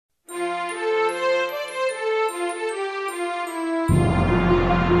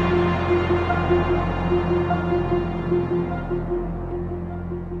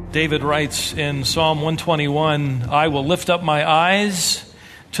David writes in Psalm 121, I will lift up my eyes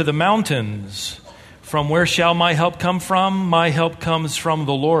to the mountains. From where shall my help come from? My help comes from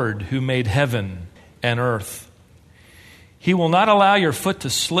the Lord who made heaven and earth. He will not allow your foot to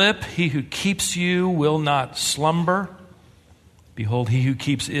slip. He who keeps you will not slumber. Behold, he who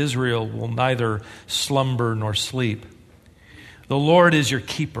keeps Israel will neither slumber nor sleep. The Lord is your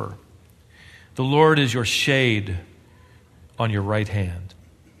keeper. The Lord is your shade on your right hand.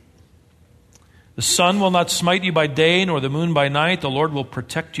 The sun will not smite you by day, nor the moon by night. The Lord will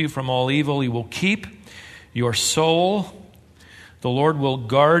protect you from all evil. He will keep your soul. The Lord will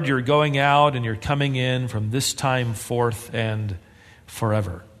guard your going out and your coming in from this time forth and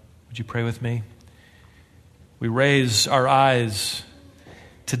forever. Would you pray with me? We raise our eyes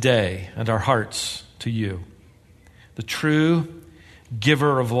today and our hearts to you, the true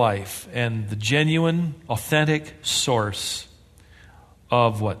giver of life and the genuine, authentic source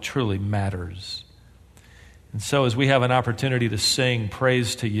of what truly matters. And so as we have an opportunity to sing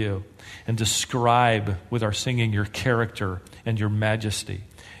praise to you and describe with our singing your character and your majesty,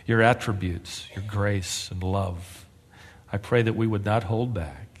 your attributes, your grace and love, I pray that we would not hold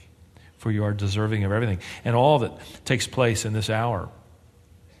back, for you are deserving of everything. And all that takes place in this hour,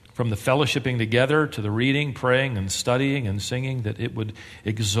 from the fellowshipping together to the reading, praying, and studying and singing, that it would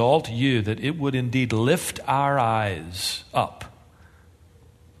exalt you, that it would indeed lift our eyes up,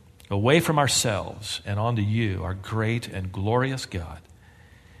 away from ourselves and onto you, our great and glorious God.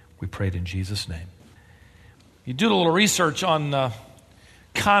 We prayed in Jesus' name. You do a little research on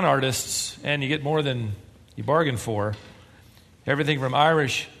con artists, and you get more than you bargain for. Everything from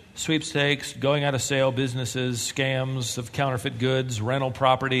Irish sweepstakes, going out of sale businesses, scams of counterfeit goods, rental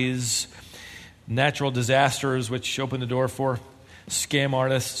properties, natural disasters, which open the door for scam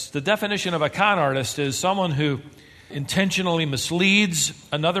artists. The definition of a con artist is someone who intentionally misleads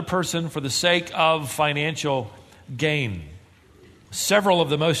another person for the sake of financial gain. Several of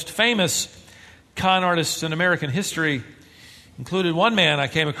the most famous con artists in American history included one man I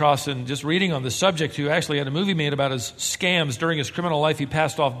came across in just reading on the subject who actually had a movie made about his scams. During his criminal life, he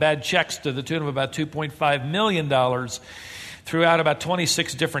passed off bad checks to the tune of about $2.5 million throughout about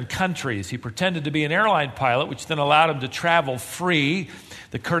 26 different countries. He pretended to be an airline pilot, which then allowed him to travel free.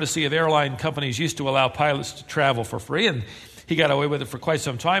 The courtesy of airline companies used to allow pilots to travel for free, and he got away with it for quite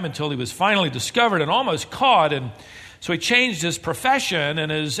some time until he was finally discovered and almost caught. And so he changed his profession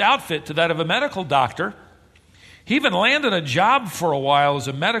and his outfit to that of a medical doctor. He even landed a job for a while as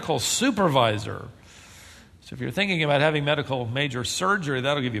a medical supervisor. So if you're thinking about having medical major surgery,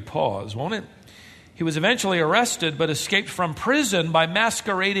 that'll give you pause, won't it? He was eventually arrested but escaped from prison by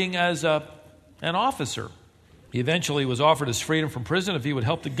masquerading as an officer. He eventually was offered his freedom from prison if he would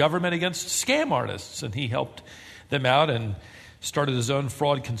help the government against scam artists, and he helped them out and started his own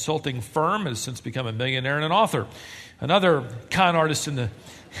fraud consulting firm, has since become a millionaire and an author. Another con artist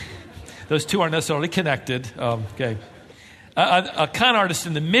those two aren't necessarily connected. A con artist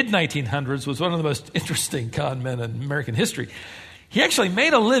in the mid-1900s was one of the most interesting con men in American history. He actually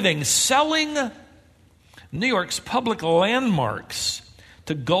made a living selling New York's public landmarks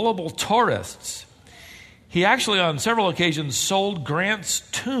to gullible tourists. He actually, on several occasions, sold Grant's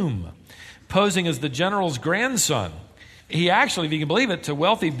tomb, posing as the general's grandson. He actually, if you can believe it, to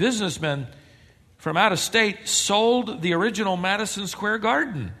wealthy businessmen from out of state, sold the original Madison Square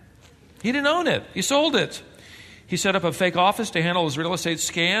Garden. He didn't own it. He sold it. He set up a fake office to handle his real estate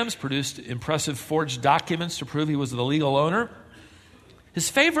scams, produced impressive forged documents to prove he was the legal owner. His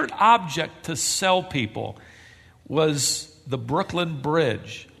favorite object to sell people was the Brooklyn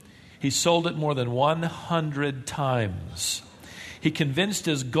Bridge. He sold it more than 100 times. He convinced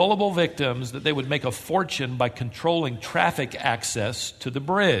his gullible victims that they would make a fortune by controlling traffic access to the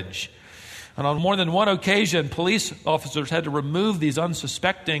bridge. And on more than one occasion, police officers had to remove these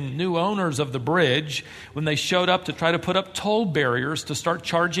unsuspecting new owners of the bridge when they showed up to try to put up toll barriers to start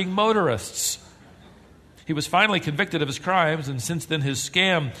charging motorists. He was finally convicted of his crimes, and since then his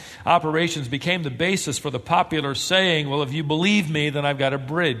scam operations became the basis for the popular saying, well, if you believe me, then I've got a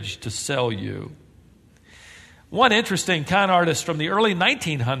bridge to sell you. One interesting con artist from the early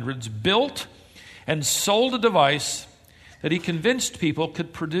 1900s built and sold a device that he convinced people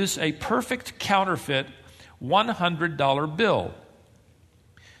could produce a perfect counterfeit $100 bill.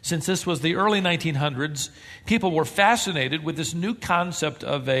 Since this was the early 1900s, people were fascinated with this new concept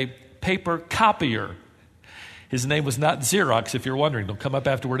of a paper copier. His name was not Xerox, if you're wondering. Don't come up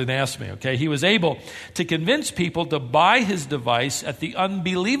afterward and ask me, okay? He was able to convince people to buy his device at the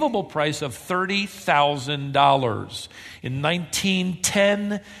unbelievable price of $30,000. In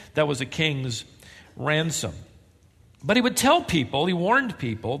 1910, that was a king's ransom. But he would tell people, he warned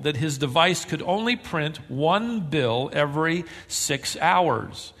people, that his device could only print one bill every 6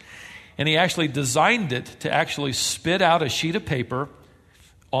 hours. And he actually designed it to actually spit out a sheet of paper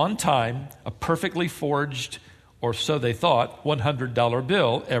on time, a perfectly forged, or so they thought, $100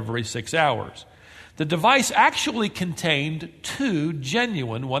 bill every 6 hours. The device actually contained 2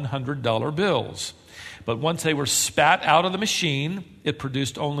 genuine $100 bills. But once they were spat out of the machine, it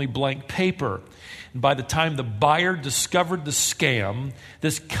produced only blank paper. And by the time the buyer discovered the scam,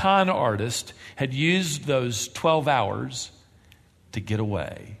 this con artist had used those 12 hours to get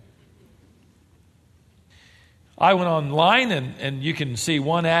away. I went online, and you can see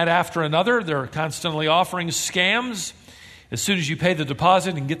one ad after another. They're constantly offering scams. As soon as you pay the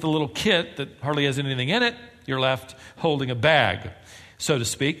deposit and get the little kit that hardly has anything in it, you're left holding a bag, so to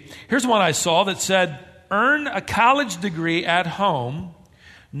speak. Here's one I saw that said, earn a college degree at home,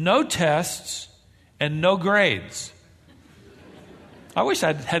 no tests, and no grades. I wish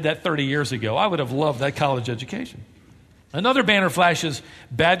I'd had that 30 years ago. I would have loved that college education. Another banner flashes,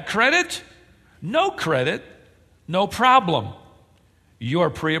 bad credit, no problem. You're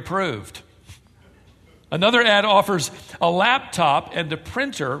pre-approved. Another ad offers a laptop and a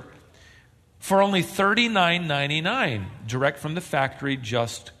printer for only $39.99, direct from the factory,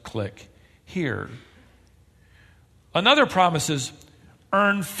 just click here. Another promises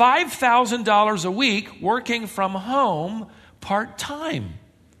earn $5,000 a week working from home part-time.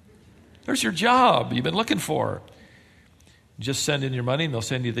 There's your job you've been looking for. Just send in your money and they'll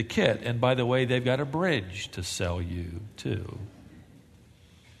send you the kit. And by the way, they've got a bridge to sell you too.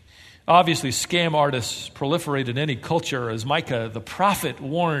 Obviously, scam artists proliferate in any culture, as Micah the prophet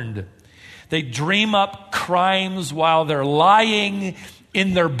warned. They dream up crimes while they're lying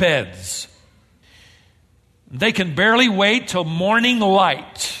in their beds. They can barely wait till morning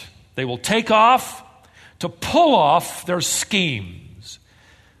light. They will take off to pull off their schemes.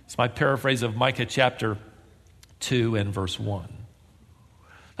 It's my paraphrase of Micah chapter 2 and verse 1.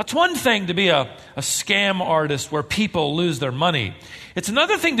 That's one thing to be a scam artist where people lose their money. It's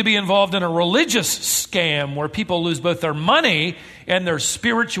another thing to be involved in a religious scam where people lose both their money and their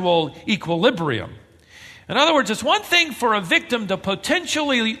spiritual equilibrium. In other words, it's one thing for a victim to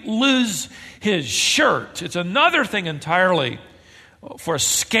potentially lose his shirt. It's another thing entirely for a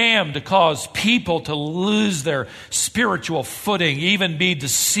scam to cause people to lose their spiritual footing, even be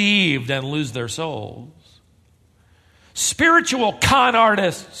deceived and lose their souls. Spiritual con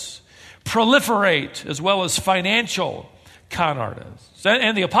artists proliferate as well as financial con artists.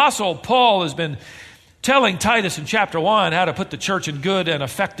 And the Apostle Paul has been telling Titus in chapter 1 how to put the church in good and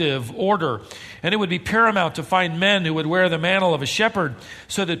effective order. And it would be paramount to find men who would wear the mantle of a shepherd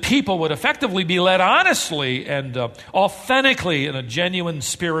so that people would effectively be led honestly and authentically in a genuine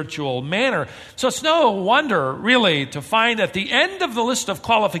spiritual manner. So it's no wonder, really, to find at the end of the list of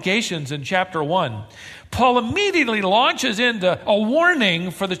qualifications in chapter 1, Paul immediately launches into a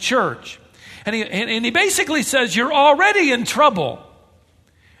warning for the church. And he basically says, you're already in trouble.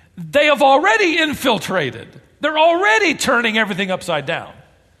 They have already infiltrated. They're already turning everything upside down.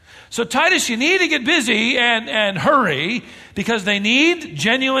 So Titus, you need to get busy and hurry because they need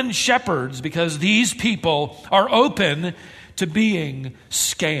genuine shepherds because these people are open to being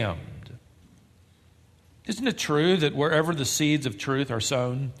scammed. Isn't it true that wherever the seeds of truth are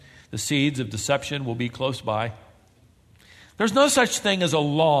sown, the seeds of deception will be close by? There's no such thing as a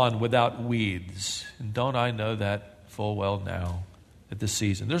lawn without weeds. And don't I know that full well now at this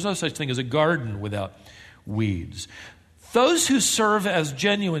season? There's no such thing as a garden without weeds. Those who serve as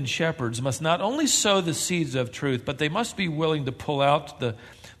genuine shepherds must not only sow the seeds of truth, but they must be willing to pull out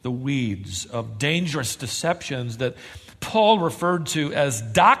the weeds of dangerous deceptions that Paul referred to as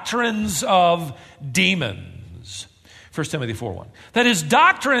doctrines of demons. 1 Timothy 4:1. That is,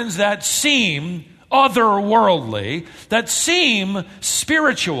 doctrines that seem otherworldly, that seem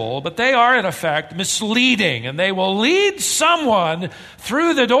spiritual, but they are in effect misleading, and they will lead someone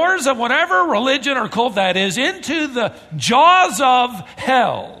through the doors of whatever religion or cult that is into the jaws of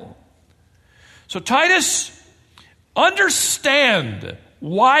hell. So Titus, understand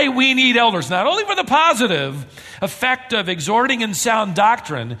why we need elders, not only for the positive effect of exhorting in sound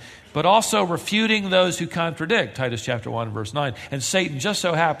doctrine, but also refuting those who contradict, Titus chapter 1, verse 9. And Satan just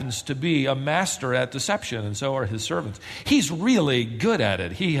so happens to be a master at deception, and so are his servants. He's really good at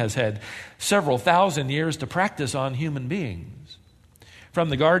it. He has had several thousand years to practice on human beings. From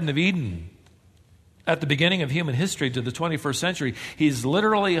the Garden of Eden, at the beginning of human history to the 21st century, he's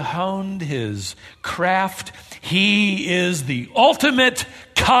literally honed his craft. He is the ultimate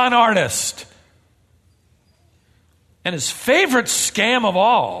con artist. And his favorite scam of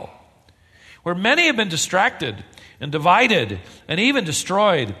all, where many have been distracted and divided and even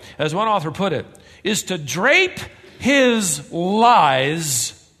destroyed, as one author put it, is to drape his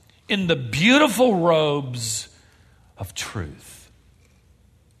lies in the beautiful robes of truth.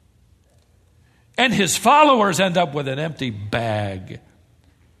 And his followers end up with an empty bag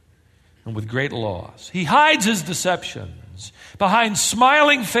and with great loss. He hides his deceptions behind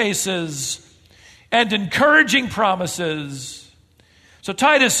smiling faces and encouraging promises. So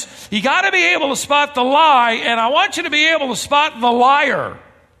Titus, you got to be able to spot the lie, and I want you to be able to spot the liar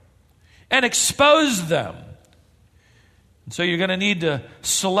and expose them. And so you're going to need to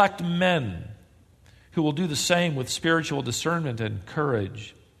select men who will do the same with spiritual discernment and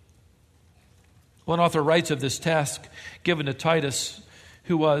courage. One author writes of this task given to Titus,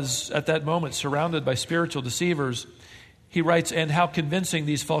 who was at that moment surrounded by spiritual deceivers. He writes, and how convincing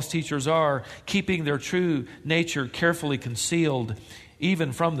these false teachers are, keeping their true nature carefully concealed,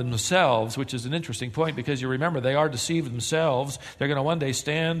 even from themselves, which is an interesting point because you remember they are deceived themselves. They're going to one day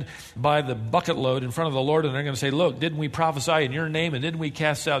stand by the bucket load in front of the Lord and they're going to say, look, didn't we prophesy in your name, and didn't we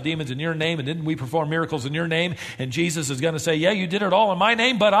cast out demons in your name, and didn't we perform miracles in your name? And Jesus is going to say, yeah, you did it all in my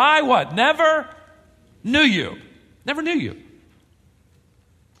name, but I what? Never knew you. Never knew you.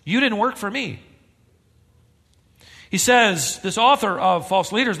 You didn't work for me. He says, this author of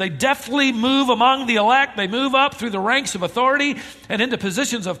false leaders, they deftly move among the elect. They move up through the ranks of authority and into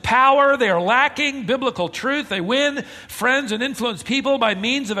positions of power. They are lacking biblical truth. They win friends and influence people by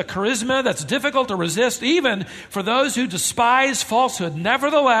means of a charisma that's difficult to resist, even for those who despise falsehood.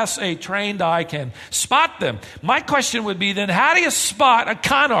 Nevertheless, a trained eye can spot them. My question would be then, how do you spot a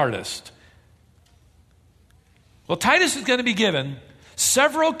con artist? Well, Titus is going to be given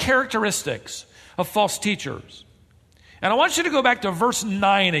several characteristics of false teachers. And I want you to go back to verse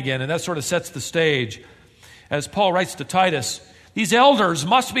 9 again, and that sort of sets the stage. As Paul writes to Titus, these elders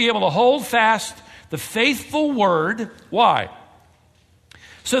must be able to hold fast the faithful word. Why?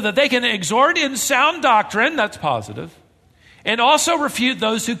 So that they can exhort in sound doctrine, that's positive, and also refute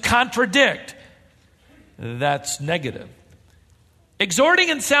those who contradict, that's negative. Exhorting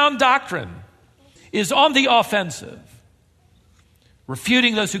in sound doctrine is on the offensive.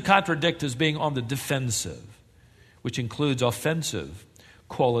 Refuting those who contradict is being on the defensive, which includes offensive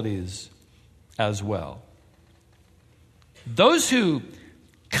qualities as well. Those who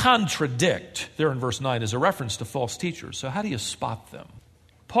contradict, there in verse 9, is a reference to false teachers. So how do you spot them?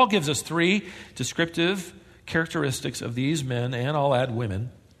 Paul gives us three descriptive characteristics of these men, and I'll add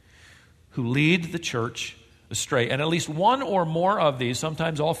women, who lead the church astray. And at least one or more of these,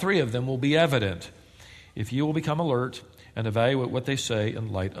 sometimes all three of them, will be evident if you will become alert and evaluate what they say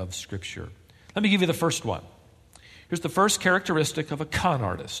in light of Scripture. Let me give you the first one. Here's the first characteristic of a con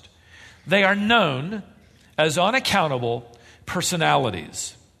artist. They are known as unaccountable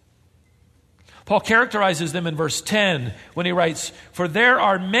personalities. Paul characterizes them in verse 10 when he writes, "For there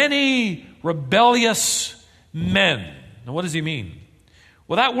are many rebellious men." Now, what does he mean?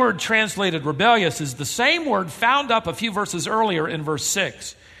 Well, that word translated rebellious is the same word found up a few verses earlier in verse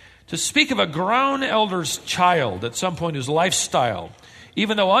 6 to speak of a grown elder's child at some point whose lifestyle,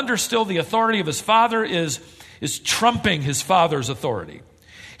 even though under still the authority of his father, is trumping his father's authority.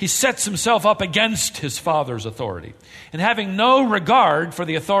 He sets himself up against his father's authority. And having no regard for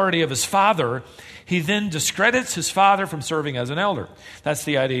the authority of his father, he then discredits his father from serving as an elder. That's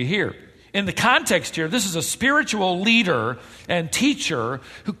the idea here. In the context here, this is a spiritual leader and teacher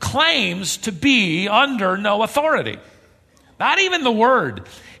who claims to be under no authority. Not even the Word.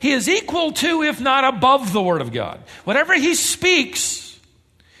 He is equal to, if not above, the Word of God. Whatever he speaks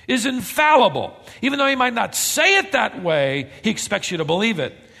is infallible. Even though he might not say it that way, he expects you to believe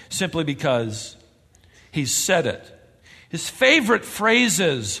it simply because he's said it. His favorite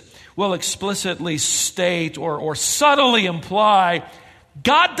phrases will explicitly state or subtly imply,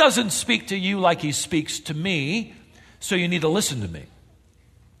 God doesn't speak to you like he speaks to me, so you need to listen to me.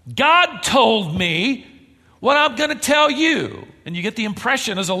 God told me what I'm going to tell you. And you get the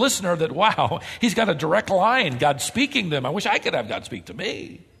impression as a listener that, wow, he's got a direct line, God speaking to them. I wish I could have God speak to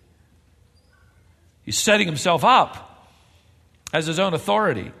me. He's setting himself up as his own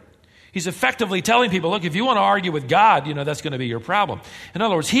authority. He's effectively telling people, look, if you want to argue with God, that's going to be your problem. In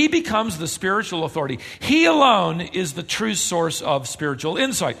other words, he becomes the spiritual authority. He alone is the true source of spiritual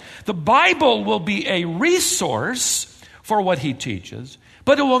insight. The Bible will be a resource for what he teaches,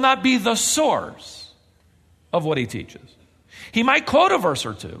 but it will not be the source of what he teaches. He might quote a verse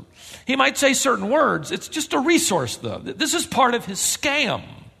or two. He might say certain words. It's just a resource, though. This is part of his scam,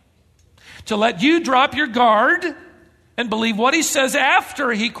 to let you drop your guard and believe what he says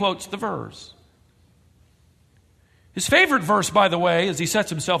after he quotes the verse. His favorite verse, by the way, as he sets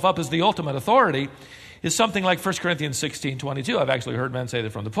himself up as the ultimate authority, is something like 1 Corinthians 16:22. I've actually heard men say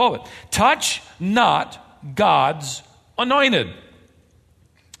that from the pulpit. Touch not God's anointed,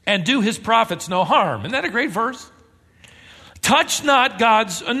 and do his prophets no harm. Isn't that a great verse? Touch not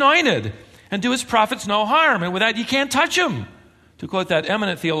God's anointed, and do his prophets no harm. And with that, you can't touch him. To quote that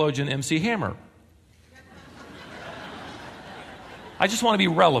eminent theologian, M.C. Hammer. I just want to be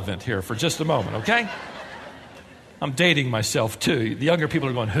relevant here for just a moment, okay? I'm dating myself, too. The younger people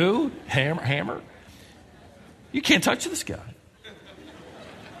are going, who? Hammer? You can't touch this guy.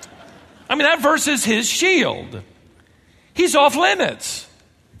 I mean, that verse is his shield. He's off limits.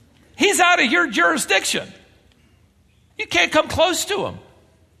 He's out of your jurisdiction. You can't come close to him.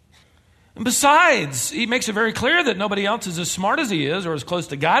 And besides, he makes it very clear that nobody else is as smart as he is, or as close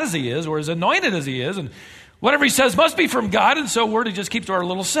to God as he is, or as anointed as he is. And whatever he says must be from God, and so we're to just keep to our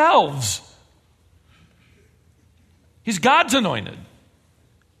little selves. He's God's anointed.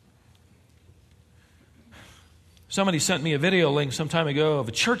 Somebody sent me a video link some time ago of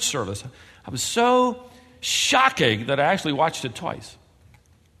a church service. I was so shocking that I actually watched it twice.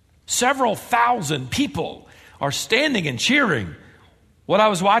 Several thousand people are standing and cheering what I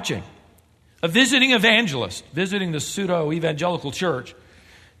was watching. A visiting evangelist, visiting the pseudo-evangelical church,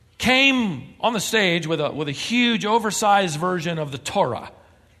 came on the stage with a huge, oversized version of the Torah,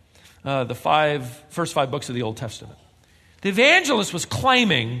 the first five books of the Old Testament. The evangelist was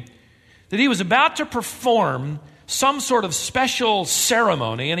claiming that he was about to perform some sort of special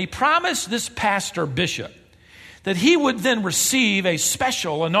ceremony, and he promised this pastor bishop that he would then receive a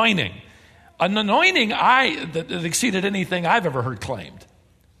special anointing, an anointing that exceeded anything I've ever heard claimed.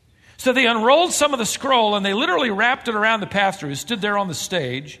 So they unrolled some of the scroll, and they literally wrapped it around the pastor who stood there on the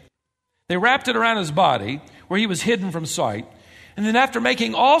stage. They wrapped it around his body, where he was hidden from sight. And then after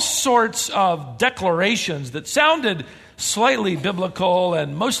making all sorts of declarations that sounded slightly biblical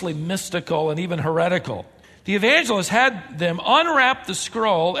and mostly mystical and even heretical, the evangelist had them unwrap the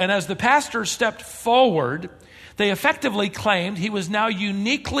scroll, and as the pastor stepped forward, they effectively claimed he was now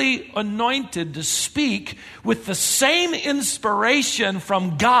uniquely anointed to speak with the same inspiration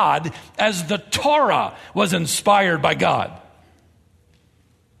from God as the Torah was inspired by God.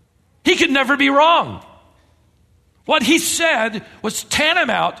 He could never be wrong. What he said was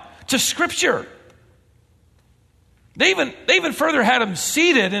tantamount to Scripture. They even further had him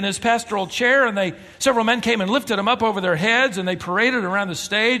seated in his pastoral chair, and several men came and lifted him up over their heads, and they paraded around the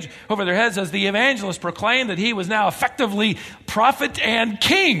stage over their heads as the evangelist proclaimed that he was now effectively prophet and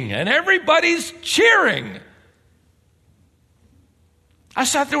king, and everybody's cheering. I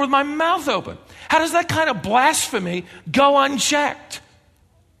sat there with my mouth open. How does that kind of blasphemy go unchecked?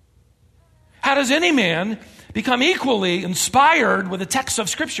 How does any man become equally inspired with the text of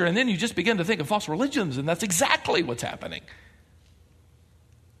Scripture, and then you just begin to think of false religions, and that's exactly what's happening.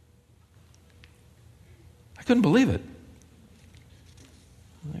 I couldn't believe it.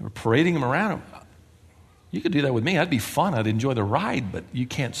 They were parading him around. You could do that with me. That'd be fun. I'd enjoy the ride, but you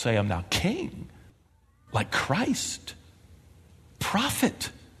can't say I'm now king like Christ.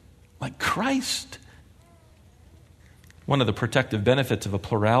 Prophet like Christ. One of the protective benefits of a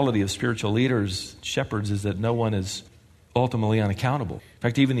plurality of spiritual leaders, shepherds, is that no one is ultimately unaccountable. In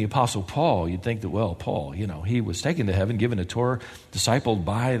fact, even the Apostle Paul, you'd think that, well, Paul, he was taken to heaven, given a Torah, discipled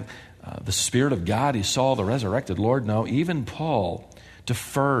by the Spirit of God. He saw the resurrected Lord. No, even Paul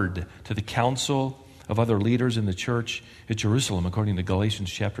deferred to the counsel of other leaders in the church at Jerusalem, according to Galatians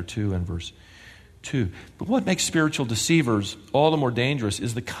chapter 2 and verse 2. But what makes spiritual deceivers all the more dangerous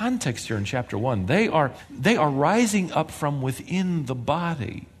is the context here in chapter 1. They are rising up from within the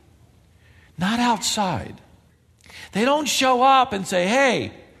body, not outside. They don't show up and say,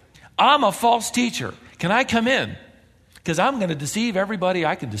 hey, I'm a false teacher. Can I come in? Because I'm going to deceive everybody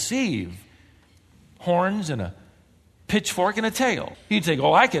I can deceive. Horns and a pitchfork and a tail. You'd think,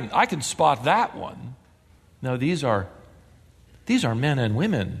 I can spot that one. No, these are men and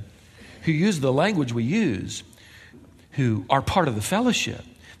women who use the language we use, who are part of the fellowship.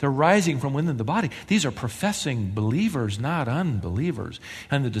 They're rising from within the body. These are professing believers, not unbelievers.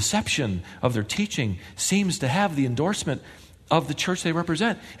 And the deception of their teaching seems to have the endorsement of the church they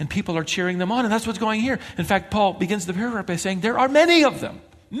represent. And people are cheering them on. And that's what's going here. In fact, Paul begins the paragraph by saying, there are many of them.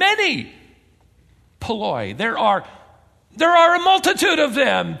 Many. Poloi. There are a multitude of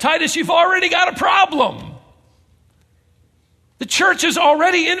them. Titus, you've already got a problem. The church is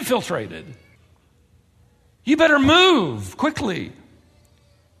already infiltrated. You better move quickly.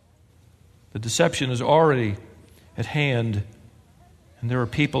 The deception is already at hand, and there are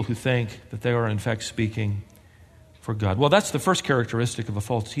people who think that they are in fact speaking for God. Well, that's the first characteristic of a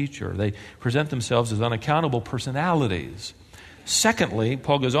false teacher. They present themselves as unaccountable personalities. Secondly,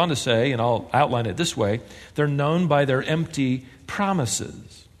 Paul goes on to say, and I'll outline it this way, they're known by their empty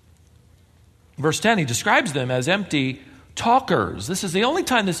promises. Verse 10, he describes them as empty talkers. This is the only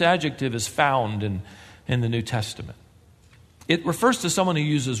time this adjective is found in the New Testament. It refers to someone who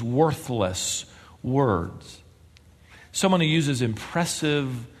uses worthless words, someone who uses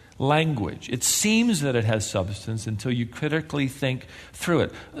impressive language. It seems that it has substance until you critically think through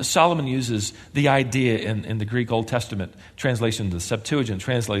it. Solomon uses the idea in the Greek Old Testament translation. The Septuagint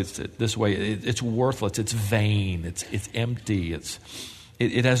translates it this way. It's worthless, it's vain, it's empty,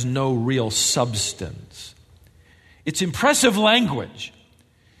 it has no real substance. It's impressive language,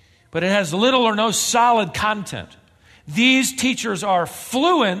 but it has little or no solid content. These teachers are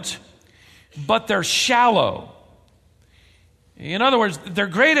fluent, but they're shallow. In other words, they're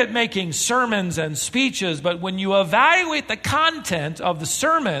great at making sermons and speeches, but when you evaluate the content of the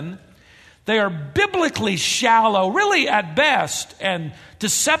sermon, they are biblically shallow, really at best, and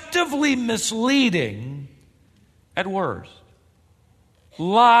deceptively misleading at worst.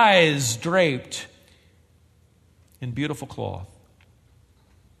 Lies draped in beautiful cloth.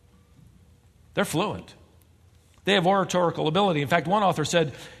 They're fluent. They have oratorical ability. In fact, one author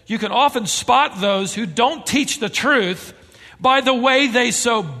said, you can often spot those who don't teach the truth by the way they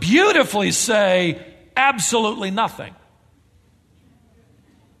so beautifully say absolutely nothing.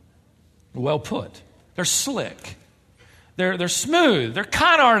 Well put. They're slick. They're smooth. They're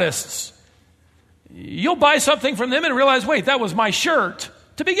con artists. You'll buy something from them and realize, wait, that was my shirt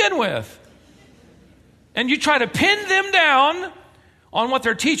to begin with. And you try to pin them down on what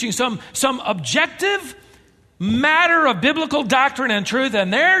they're teaching, some objective matter of biblical doctrine and truth,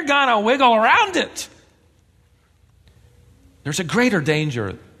 and they're going to wiggle around it. There's a greater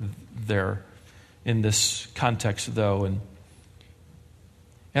danger there in this context, though,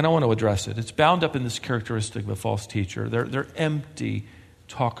 and I want to address it. It's bound up in this characteristic of a false teacher. They're empty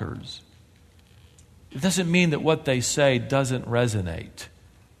talkers. It doesn't mean that what they say doesn't resonate.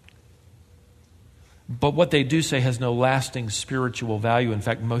 But what they do say has no lasting spiritual value. In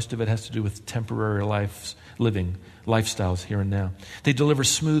fact, most of it has to do with temporary living lifestyles here and now. They deliver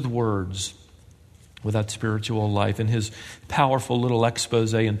smooth words without spiritual life. In his powerful little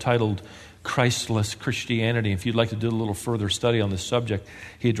expose entitled Christless Christianity, if you'd like to do a little further study on this subject,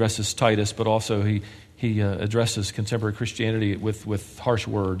 he addresses Titus, but also he addresses contemporary Christianity with harsh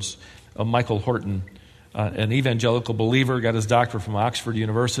words. Michael Horton, an evangelical believer, got his doctorate from Oxford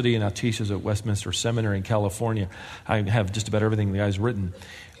University and now teaches at Westminster Seminary in California. I have just about everything the guy's written.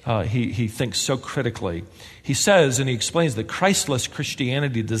 He thinks so critically. He says, and he explains, that Christless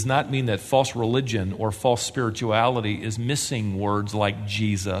Christianity does not mean that false religion or false spirituality is missing words like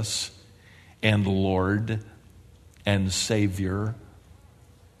Jesus and Lord and Savior.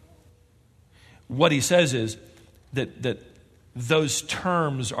 What he says is that those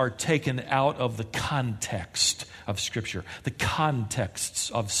terms are taken out of the context of Scripture, the contexts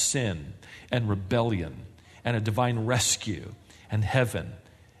of sin and rebellion and a divine rescue and heaven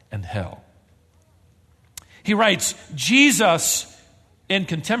and hell. He writes, Jesus in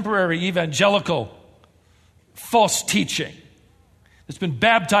contemporary evangelical false teaching that's been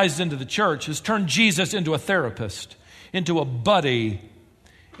baptized into the church has turned Jesus into a therapist, into a buddy,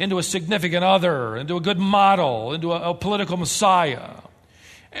 into a significant other, into a good model, into a political messiah.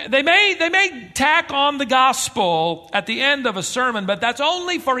 They may tack on the gospel at the end of a sermon, but that's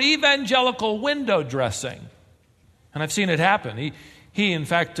only for evangelical window dressing. And I've seen it happen. He in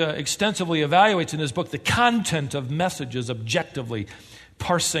fact, extensively evaluates in his book the content of messages objectively,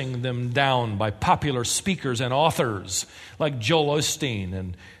 parsing them down by popular speakers and authors like Joel Osteen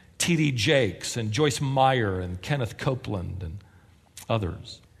and T.D. Jakes and Joyce Meyer and Kenneth Copeland and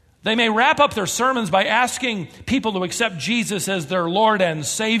others. They may wrap up their sermons by asking people to accept Jesus as their Lord and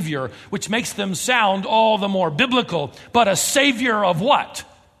Savior, which makes them sound all the more biblical. But a Savior of what?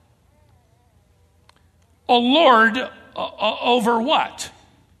 A Lord over what?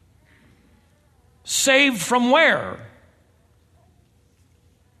 Saved from where?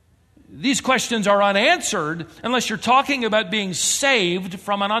 These questions are unanswered unless you're talking about being saved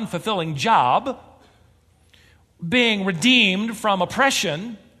from an unfulfilling job, being redeemed from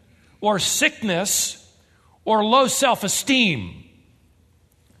oppression or sickness or low self-esteem.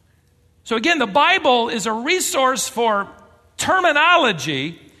 So again, the Bible is a resource for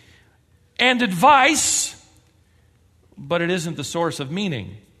terminology and advice, but it isn't the source of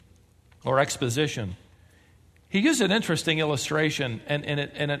meaning or exposition. He used an interesting illustration, and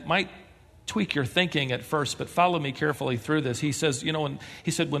it might tweak your thinking at first, but follow me carefully through this. He says,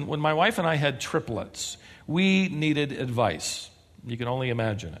 when my wife and I had triplets, we needed advice. You can only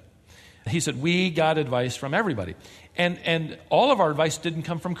imagine it. He said, we got advice from everybody. And all of our advice didn't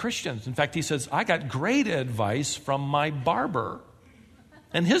come from Christians. In fact, he says, I got great advice from my barber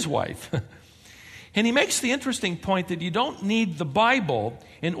and his wife. And he makes the interesting point that you don't need the Bible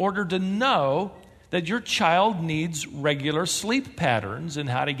in order to know that your child needs regular sleep patterns and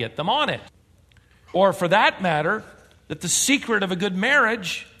how to get them on it. Or for that matter, that the secret of a good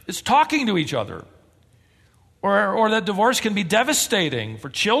marriage is talking to each other. Or that divorce can be devastating for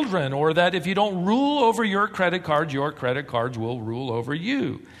children, or that if you don't rule over your credit cards will rule over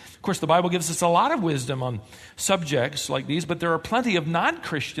you. Of course, the Bible gives us a lot of wisdom on subjects like these, but there are plenty of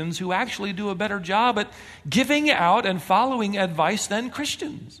non-Christians who actually do a better job at giving out and following advice than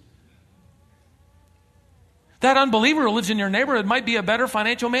Christians. That unbeliever who lives in your neighborhood might be a better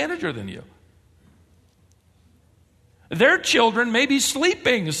financial manager than you. Their children may be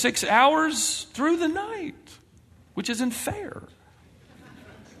sleeping 6 hours through the night, which isn't fair.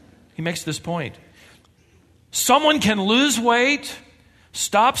 He makes this point. Someone can lose weight,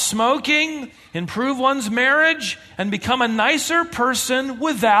 stop smoking, improve one's marriage, and become a nicer person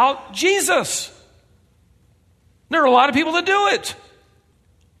without Jesus. There are a lot of people that do it.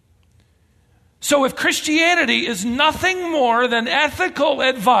 So if Christianity is nothing more than ethical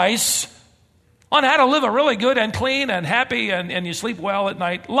advice on how to live a really good and clean and happy and you sleep well at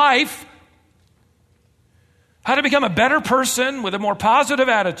night life, how to become a better person with a more positive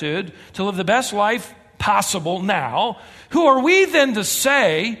attitude to live the best life possible now, who are we then to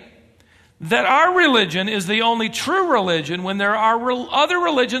say that our religion is the only true religion when there are other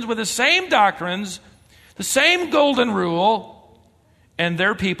religions with the same doctrines, the same golden rule, and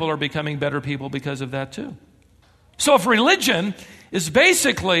their people are becoming better people because of that too? So if religion is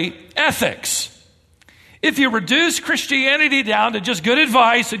basically ethics, if you reduce Christianity down to just good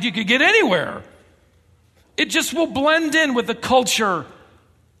advice that you could get anywhere, it just will blend in with the culture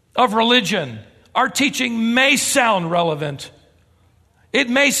of religion. Our teaching may sound relevant. It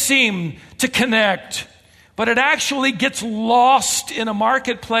may seem to connect, but it actually gets lost in a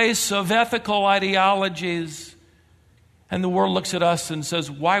marketplace of ethical ideologies. And the world looks at us and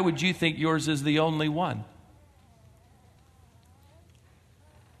says, why would you think yours is the only one?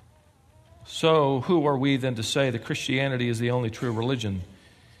 So who are we then to say that Christianity is the only true religion,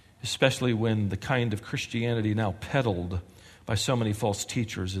 especially when the kind of Christianity now peddled by so many false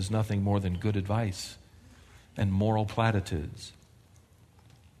teachers is nothing more than good advice and moral platitudes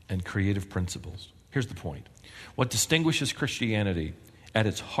and creative principles? Here's the point. What distinguishes Christianity at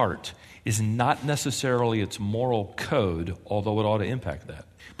its heart is not necessarily its moral code, although it ought to impact that,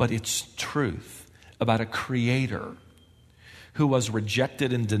 but its truth about a creator who was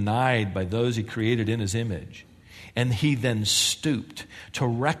rejected and denied by those he created in his image. And he then stooped to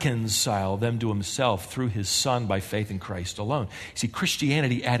reconcile them to himself through his Son by faith in Christ alone. See,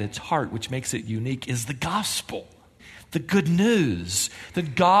 Christianity at its heart, which makes it unique, is the gospel. The good news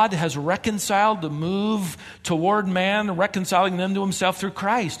that God has reconciled the move toward man, reconciling them to himself through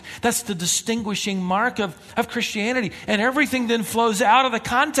Christ. That's the distinguishing mark of Christianity. And everything then flows out of the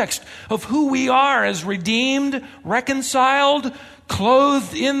context of who we are as redeemed, reconciled,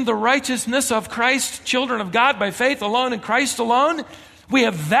 clothed in the righteousness of Christ, children of God by faith alone in Christ alone. We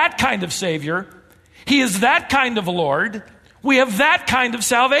have that kind of Savior. He is that kind of Lord. We have that kind of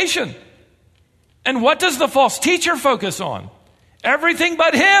salvation. And what does the false teacher focus on? Everything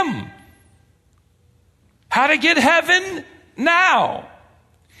but him. How to get heaven now.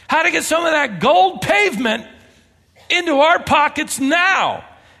 How to get some of that gold pavement into our pockets now.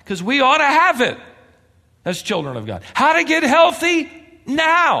 Because we ought to have it as children of God. How to get healthy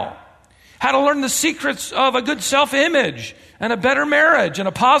now. How to learn the secrets of a good self-image and a better marriage and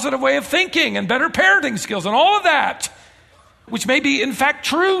a positive way of thinking and better parenting skills and all of that, which may be in fact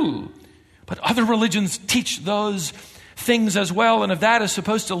true. But other religions teach those things as well. And if that is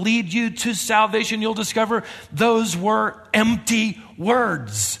supposed to lead you to salvation, you'll discover those were empty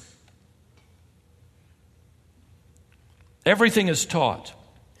words. Everything is taught,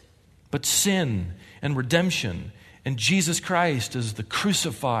 but sin and redemption and Jesus Christ as the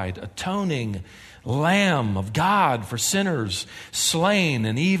crucified, atoning Lamb of God for sinners, slain,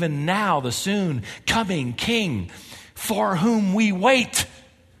 and even now the soon coming King for whom we wait.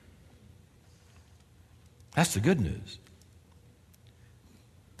 That's the good news.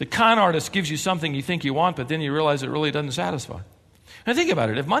 The con artist gives you something you think you want, but then you realize it really doesn't satisfy. Now think about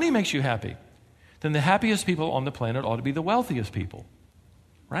it. If money makes you happy, then the happiest people on the planet ought to be the wealthiest people.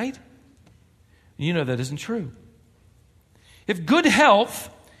 Right? You know that isn't true. If good health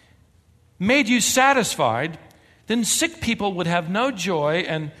made you satisfied, then sick people would have no joy,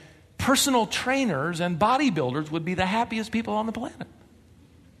 and personal trainers and bodybuilders would be the happiest people on the planet.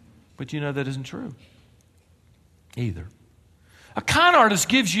 But you know that isn't true either. A con artist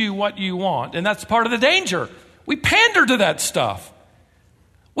gives you what you want, and that's part of the danger. We pander to that stuff.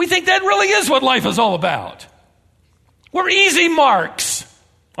 We think that really is what life is all about. We're easy marks,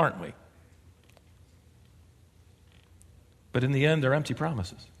 aren't we? But in the end, they're empty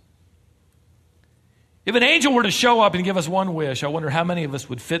promises. If an angel were to show up and give us one wish, I wonder how many of us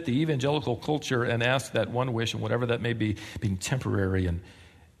would fit the evangelical culture and ask that one wish, and whatever that may be, being temporary and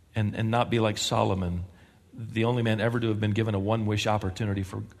not be like Solomon, the only man ever to have been given a one-wish opportunity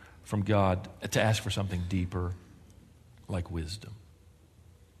from God to ask for something deeper, like wisdom.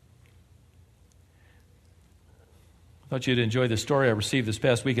 I thought you'd enjoy the story I received this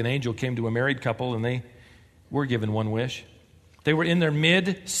past week. An angel came to a married couple, and they were given one wish. They were in their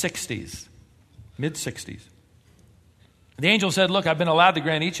mid-60s. Mid-60s. The angel said, look, I've been allowed to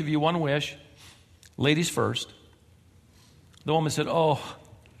grant each of you one wish. Ladies first. The woman said, oh,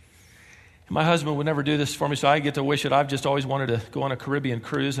 my husband would never do this for me, so I get to wish it. I've just always wanted to go on a Caribbean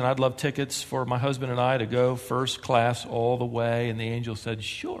cruise, and I'd love tickets for my husband and I to go first class all the way. And the angel said,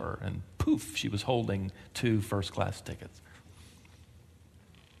 sure. And poof, she was holding 2 first-class tickets.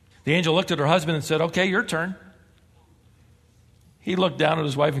 The angel looked at her husband and said, okay, your turn. He looked down at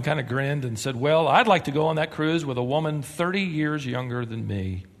his wife and kind of grinned and said, well, I'd like to go on that cruise with a woman 30 years younger than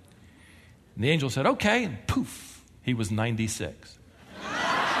me. And the angel said, okay, and poof, he was 96.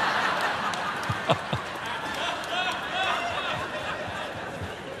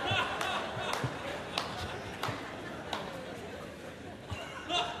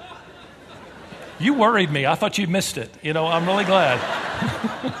 You worried me. I thought you missed it. I'm really glad.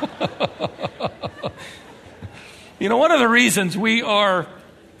 One of the reasons one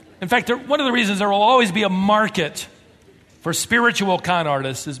of the reasons there will always be a market for spiritual con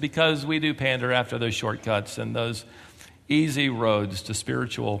artists is because we do pander after those shortcuts and those easy roads to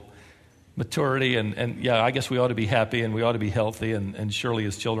spiritual maturity. And yeah, I guess we ought to be happy and we ought to be healthy, and surely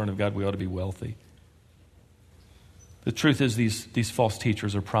as children of God we ought to be wealthy. The truth is these false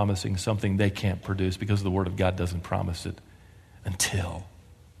teachers are promising something they can't produce because the Word of God doesn't promise it until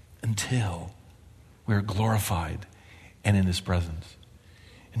we are glorified and in His presence.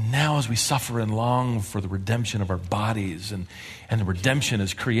 And now as we suffer and long for the redemption of our bodies and the redemption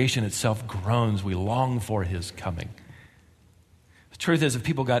as creation itself groans, we long for His coming. The truth is, if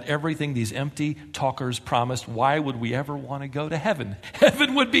people got everything these empty talkers promised, why would we ever want to go to heaven?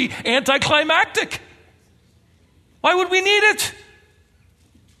 Heaven would be anticlimactic. Why would we need it?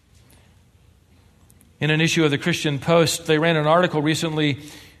 In an issue of the Christian Post, they ran an article recently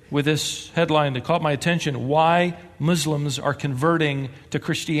with this headline that caught my attention: Why Muslims are Converting to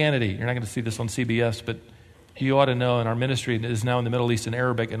Christianity. You're not going to see this on CBS, but you ought to know, and our ministry is now in the Middle East in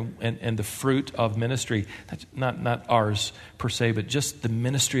Arabic, and the fruit of ministry, that's not ours per se, but just the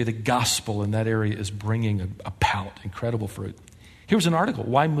ministry of the gospel in that area is bringing about incredible fruit. Here's an article: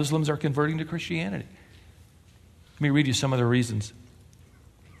 Why Muslims are Converting to Christianity. Let me read you some of the reasons.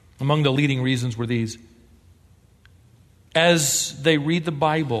 Among the leading reasons were these: as they read the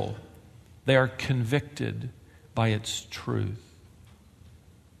Bible, they are convicted by its truth.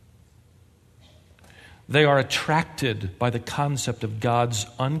 They are attracted by the concept of God's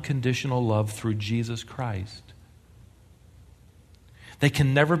unconditional love through Jesus Christ. They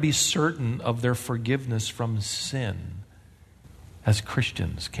can never be certain of their forgiveness from sin as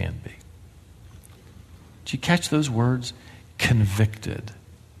Christians can be. Did you catch those words? Convicted,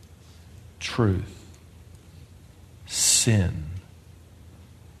 truth, sin,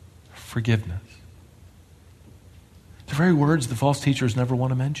 forgiveness. The very words the false teachers never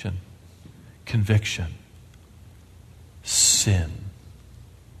want to mention. Conviction, sin,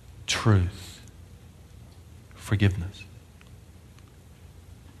 truth, forgiveness.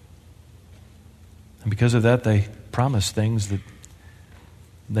 And because of that, they promise things that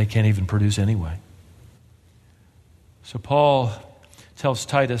they can't even produce anyway. So Paul tells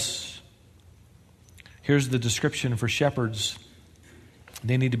Titus, here's the description for shepherds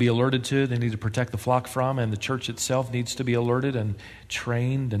they need to be alerted to, they need to protect the flock from, and the church itself needs to be alerted and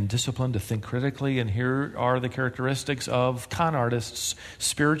trained and disciplined to think critically. And here are the characteristics of con artists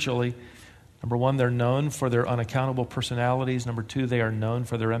spiritually. Number 1, they're known for their unaccountable personalities. Number 2, they are known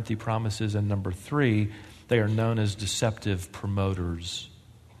for their empty promises. And number 3, they are known as deceptive promoters.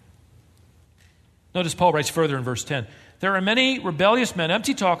 Notice Paul writes further in verse 10. There are many rebellious men,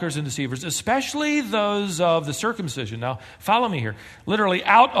 empty talkers and deceivers, especially those of the circumcision. Now, follow me here. Literally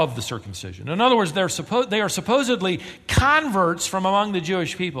out of the circumcision. In other words, they are supposedly converts from among the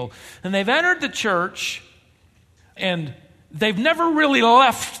Jewish people. And they've entered the church and they've never really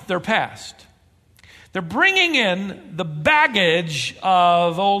left their past. They're bringing in the baggage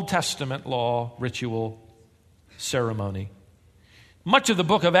of Old Testament law, ritual, ceremony. Much of the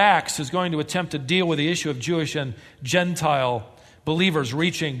book of Acts is going to attempt to deal with the issue of Jewish and Gentile believers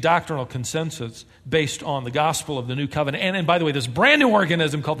reaching doctrinal consensus based on the gospel of the new covenant. And by the way, this brand new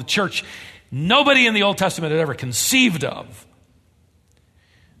organism called the church, nobody in the Old Testament had ever conceived of.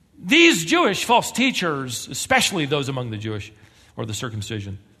 These Jewish false teachers, especially those among the Jewish or the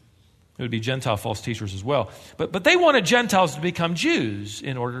circumcision, it would be Gentile false teachers as well. But they wanted Gentiles to become Jews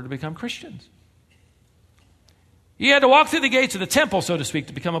in order to become Christians. You had to walk through the gates of the temple, so to speak,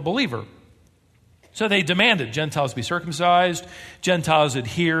 to become a believer. So they demanded Gentiles be circumcised, Gentiles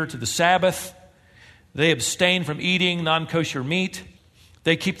adhere to the Sabbath, they abstain from eating non-kosher meat,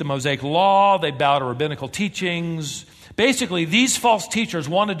 they keep the Mosaic law, they bow to rabbinical teachings. Basically, these false teachers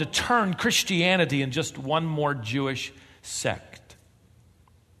wanted to turn Christianity into just one more Jewish sect.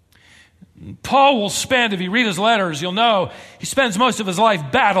 Paul will spend, if you read his letters, you'll know, he spends most of his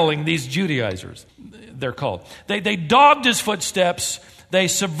life battling these Judaizers, they're called. They dogged his footsteps, they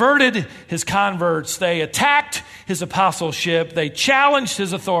subverted his converts, they attacked his apostleship, they challenged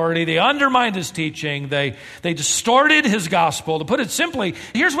his authority, they undermined his teaching, they distorted his gospel. To put it simply,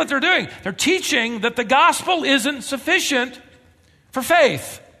 here's what they're doing. They're teaching that the gospel isn't sufficient for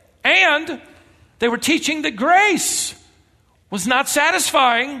faith. And they were teaching that grace was not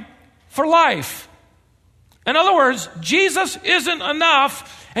satisfying for life. In other words, Jesus isn't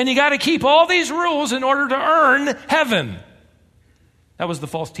enough, and you got to keep all these rules in order to earn heaven. That was the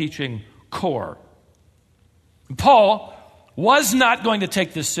false teaching core. Paul was not going to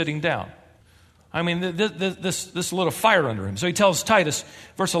take this sitting down. I mean, this lit a fire under him. So he tells Titus,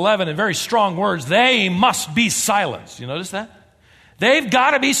 verse 11, in very strong words, they must be silenced. You notice that? They've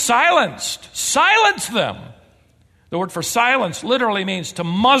got to be silenced. Silence them. The word for silence literally means to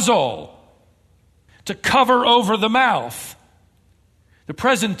muzzle, to cover over the mouth. The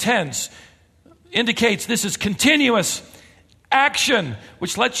present tense indicates this is continuous action,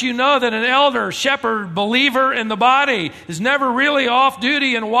 which lets you know that an elder, shepherd, believer in the body is never really off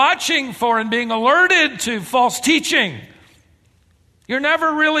duty and watching for and being alerted to false teaching. You're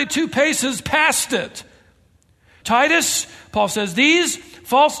never really 2 paces past it. Titus, Paul says, these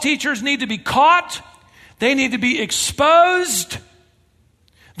false teachers need to be caught. They need to be exposed.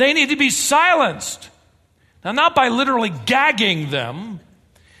 They need to be silenced. Now, not by literally gagging them,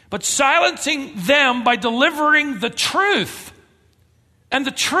 but silencing them by delivering the truth. And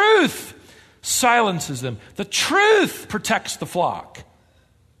the truth silences them. The truth protects the flock.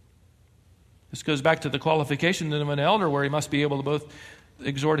 This goes back to the qualification of an elder, where he must be able to both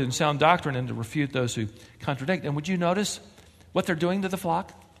exhort in sound doctrine and to refute those who contradict. And would you notice what they're doing to the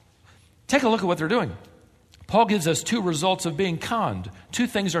flock? Take a look at what they're doing. Paul gives us 2 results of being conned. 2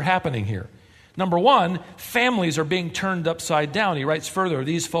 things are happening here. Number 1, families are being turned upside down. He writes further,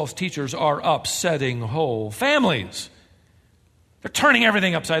 these false teachers are upsetting whole families. They're turning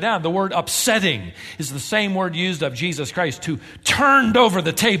everything upside down. The word upsetting is the same word used of Jesus Christ, who turned over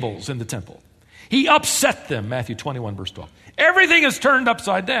the tables in the temple. He upset them, Matthew 21, verse 12. Everything is turned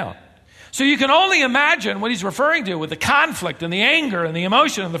upside down. So you can only imagine what he's referring to with the conflict and the anger and the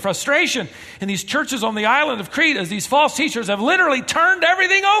emotion and the frustration in these churches on the island of Crete, as these false teachers have literally turned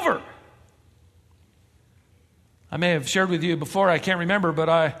everything over. I may have shared with you before, I can't remember, but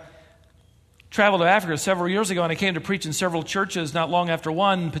I traveled to Africa several years ago, and I came to preach in several churches not long after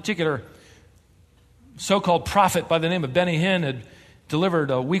one particular so-called prophet by the name of Benny Hinn had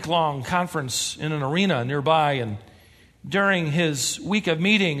delivered a week-long conference in an arena nearby. And during his week of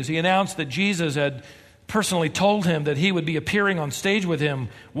meetings, he announced that Jesus had personally told him that he would be appearing on stage with him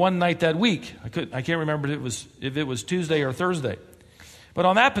one night that week. I can't remember if it was Tuesday or Thursday. But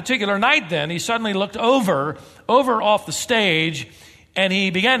on that particular night then, he suddenly looked over off the stage, and he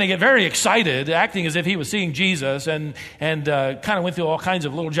began to get very excited, acting as if he was seeing Jesus, and kind of went through all kinds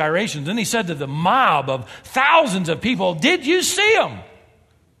of little gyrations. Then he said to the mob of thousands of people, "Did you see him?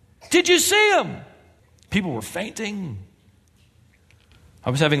 Did you see him?" People were fainting. I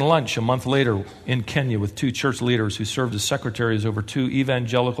was having lunch a month later in Kenya with 2 church leaders who served as secretaries over 2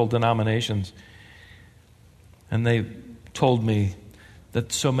 evangelical denominations. And they told me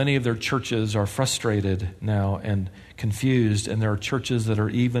that so many of their churches are frustrated now and confused, and there are churches that are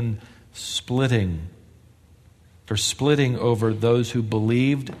even splitting. They're splitting over those who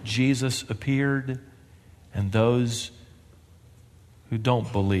believed Jesus appeared and those who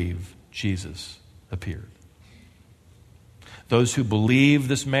don't believe Jesus appeared. Those who believe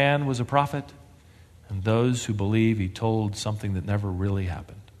this man was a prophet, and those who believe he told something that never really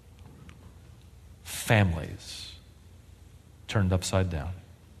happened. Families turned upside down.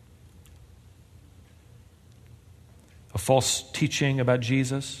 a false teaching about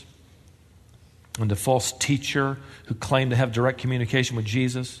Jesus, and a false teacher who claimed to have direct communication with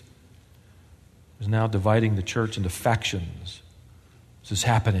Jesus is now dividing the church into factions. This is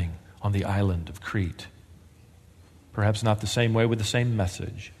happening on the island of Crete. Perhaps not the same way with the same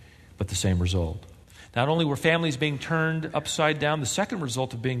message, but the same result. Not only were families being turned upside down, the second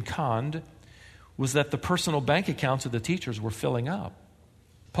result of being conned was that the personal bank accounts of the teachers were filling up.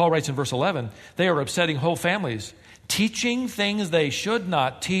 Paul writes in verse 11, they are upsetting whole families, teaching things they should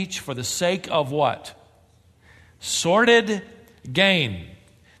not teach for the sake of what? Sordid gain.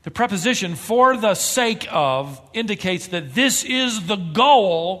 The preposition for the sake of indicates that this is the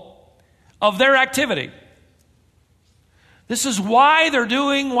goal of their activity. This is why they're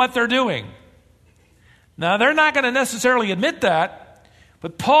doing what they're doing. Now, they're not going to necessarily admit that,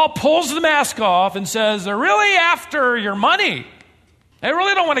 but Paul pulls the mask off and says they're really after your money. They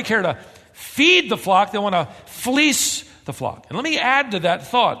really don't want to care to feed the flock. They want to fleece the flock. And let me add to that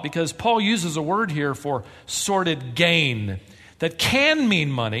thought, because Paul uses a word here for sordid gain that can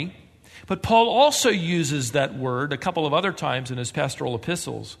mean money, but Paul also uses that word a couple of other times in his pastoral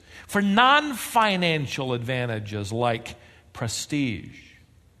epistles for non-financial advantages like prestige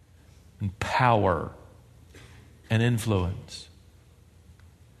and power and influence.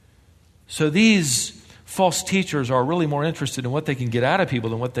 So these false teachers are really more interested in what they can get out of people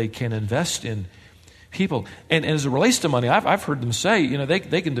than what they can invest in people. And as it relates to money, I've heard them say,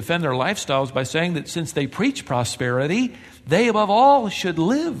 they can defend their lifestyles by saying that since they preach prosperity, they above all should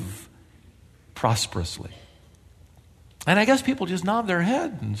live prosperously. And I guess people just nod their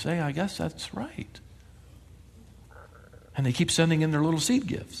head and say, I guess that's right. And they keep sending in their little seed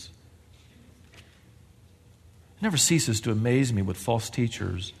gifts. It never ceases to amaze me what false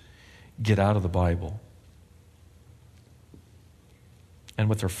teachers get out of the Bible and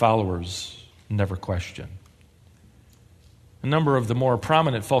what their followers never question. A number of the more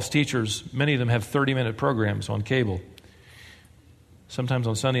prominent false teachers, many of them have 30-minute programs on cable. Sometimes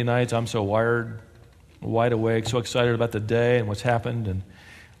on Sunday nights, I'm so wired, wide awake, so excited about the day and what's happened, and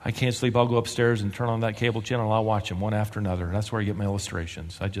I can't sleep. I'll go upstairs and turn on that cable channel, and I'll watch them one after another. That's where I get my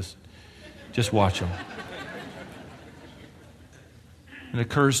illustrations. I just watch them. It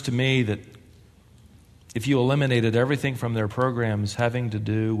occurs to me that if you eliminated everything from their programs having to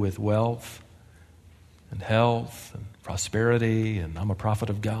do with wealth and health and prosperity and I'm a prophet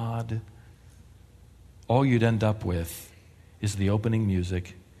of God, all you'd end up with is the opening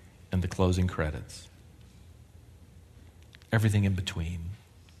music and the closing credits. Everything in between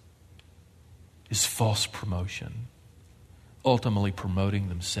is false promotion, ultimately promoting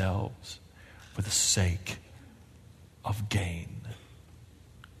themselves for the sake of gain.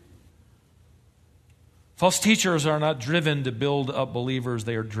 False teachers are not driven to build up believers.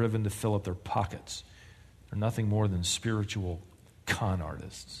 They are driven to fill up their pockets. They're nothing more than spiritual con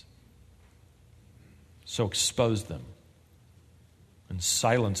artists. So expose them and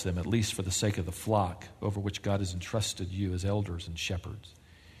silence them, at least for the sake of the flock over which God has entrusted you as elders and shepherds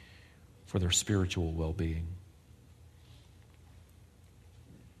for their spiritual well-being.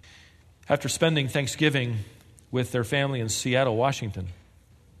 After spending Thanksgiving with their family in Seattle, Washington,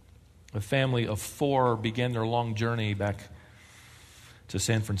 a family of 4 began their long journey back to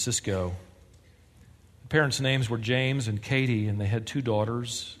San Francisco. The parents' names were James and Katie, and they had 2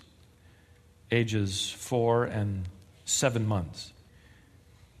 daughters, ages 4 and 7 months.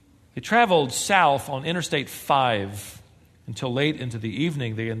 They traveled south on Interstate 5 until late into the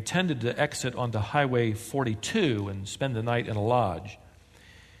evening. They intended to exit onto Highway 42 and spend the night in a lodge,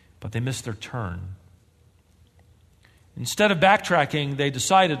 but they missed their turn. Instead of backtracking, they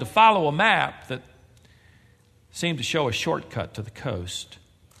decided to follow a map that seemed to show a shortcut to the coast.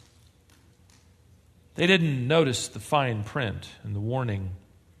 They didn't notice the fine print and the warning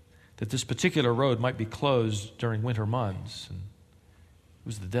that this particular road might be closed during winter months, and it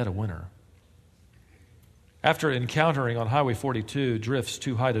was the dead of winter. After encountering on Highway 42 drifts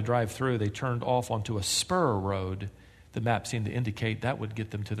too high to drive through, they turned off onto a spur road. The map seemed to indicate that would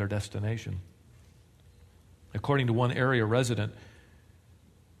get them to their destination. According to one area resident,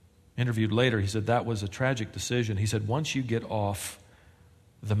 interviewed later, he said that was a tragic decision. He said, once you get off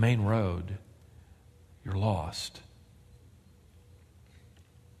the main road, you're lost.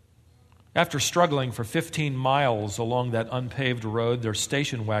 After struggling for 15 miles along that unpaved road, their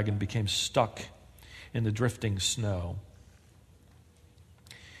station wagon became stuck in the drifting snow.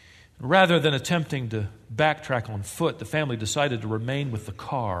 Rather than attempting to backtrack on foot, the family decided to remain with the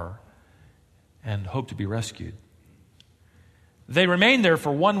car and hope to be rescued. They remained there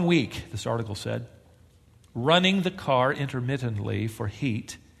for 1 week, this article said, running the car intermittently for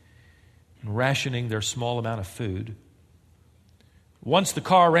heat and rationing their small amount of food. Once the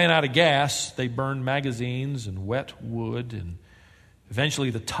car ran out of gas, they burned magazines and wet wood and eventually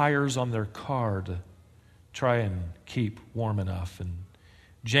the tires on their car to try and keep warm enough. And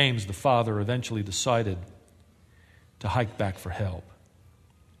James, the father, eventually decided to hike back for help,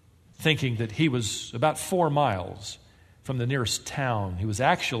 thinking that he was about 4 miles from the nearest town. He was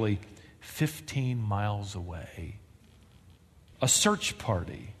actually 15 miles away. A search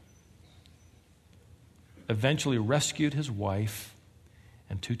party eventually rescued his wife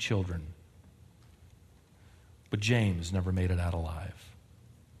and 2 children. But James never made it out alive.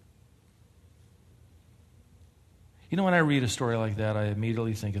 You know, when I read a story like that, I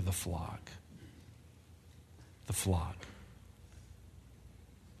immediately think of the flock. The flock.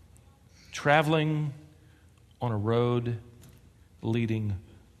 Traveling on a road leading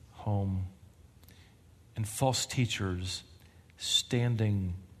home, and false teachers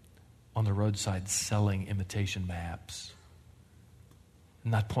standing on the roadside selling imitation maps,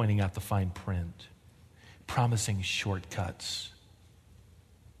 not pointing out the fine print, promising shortcuts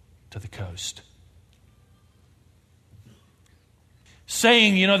to the coast.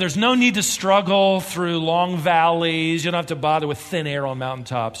 Saying, there's no need to struggle through long valleys. You don't have to bother with thin air on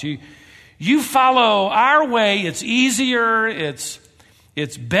mountaintops. You follow our way. It's easier. It's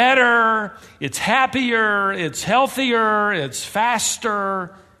better. It's happier. It's healthier. It's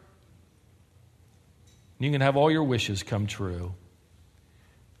faster. You can have all your wishes come true.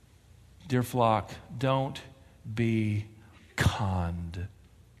 Dear flock, don't be conned.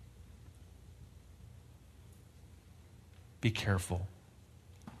 Be careful.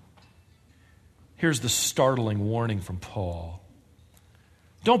 Here's the startling warning from Paul.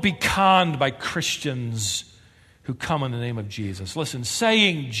 Don't be conned by Christians who come in the name of Jesus. Listen,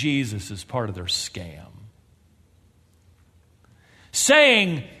 saying Jesus is part of their scam.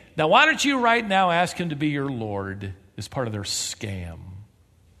 Saying, now why don't you right now ask him to be your Lord, is part of their scam.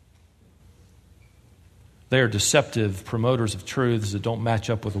 They are deceptive promoters of truths that don't match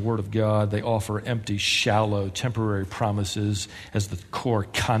up with the Word of God. They offer empty, shallow, temporary promises as the core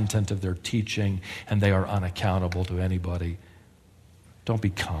content of their teaching, and they are unaccountable to anybody. Don't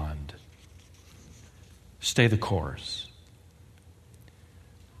be conned. Stay the course.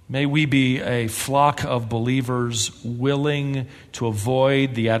 May we be a flock of believers willing to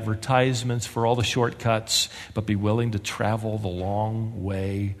avoid the advertisements for all the shortcuts, but be willing to travel the long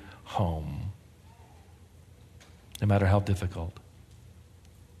way home, no matter how difficult.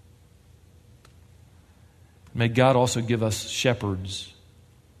 May God also give us shepherds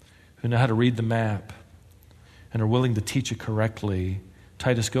who know how to read the map and are willing to teach it correctly.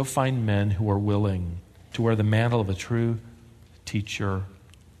 Titus, go find men who are willing to wear the mantle of a true teacher,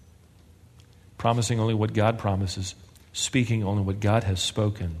 promising only what God promises, speaking only what God has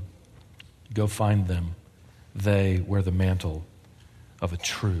spoken. Go find them. They wear the mantle of a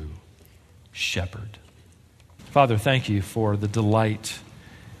true shepherd. Father, thank you for the delight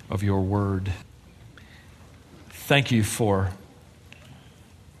of your word. Thank you for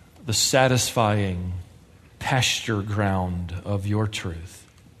the satisfying pasture ground of your truth.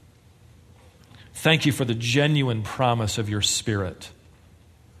 Thank you for the genuine promise of your Spirit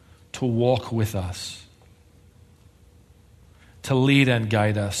to walk with us, to lead and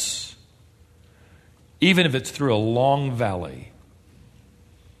guide us, even if it's through a long valley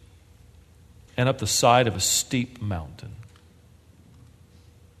and up the side of a steep mountain.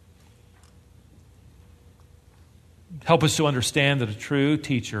 Help us to understand that a true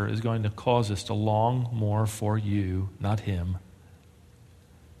teacher is going to cause us to long more for you, not him.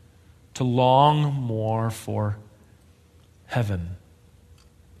 To long more for heaven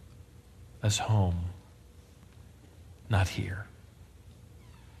as home, not here.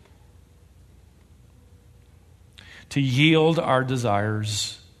 To yield our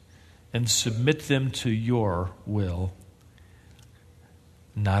desires and submit them to your will,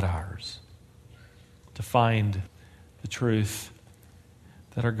 not ours. To find the truth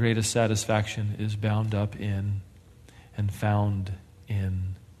that our greatest satisfaction is bound up in and found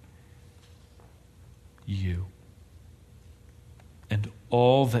in you and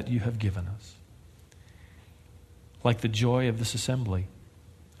all that you have given us. Like the joy of this assembly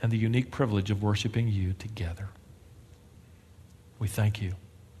and the unique privilege of worshiping you together. We thank you.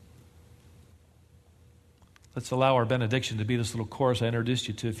 Let's allow our benediction to be this little chorus I introduced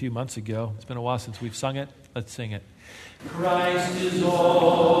you to a few months ago. It's been a while since we've sung it. Let's sing it. Christ is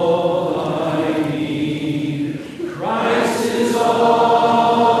all I need. Christ is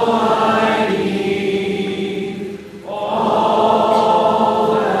all I need.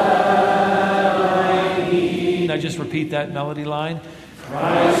 All that I need. Now just repeat that melody line.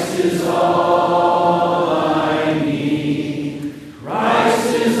 Christ is all I need. Christ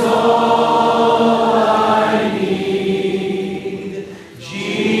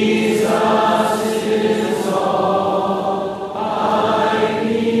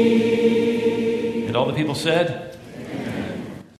All the people said,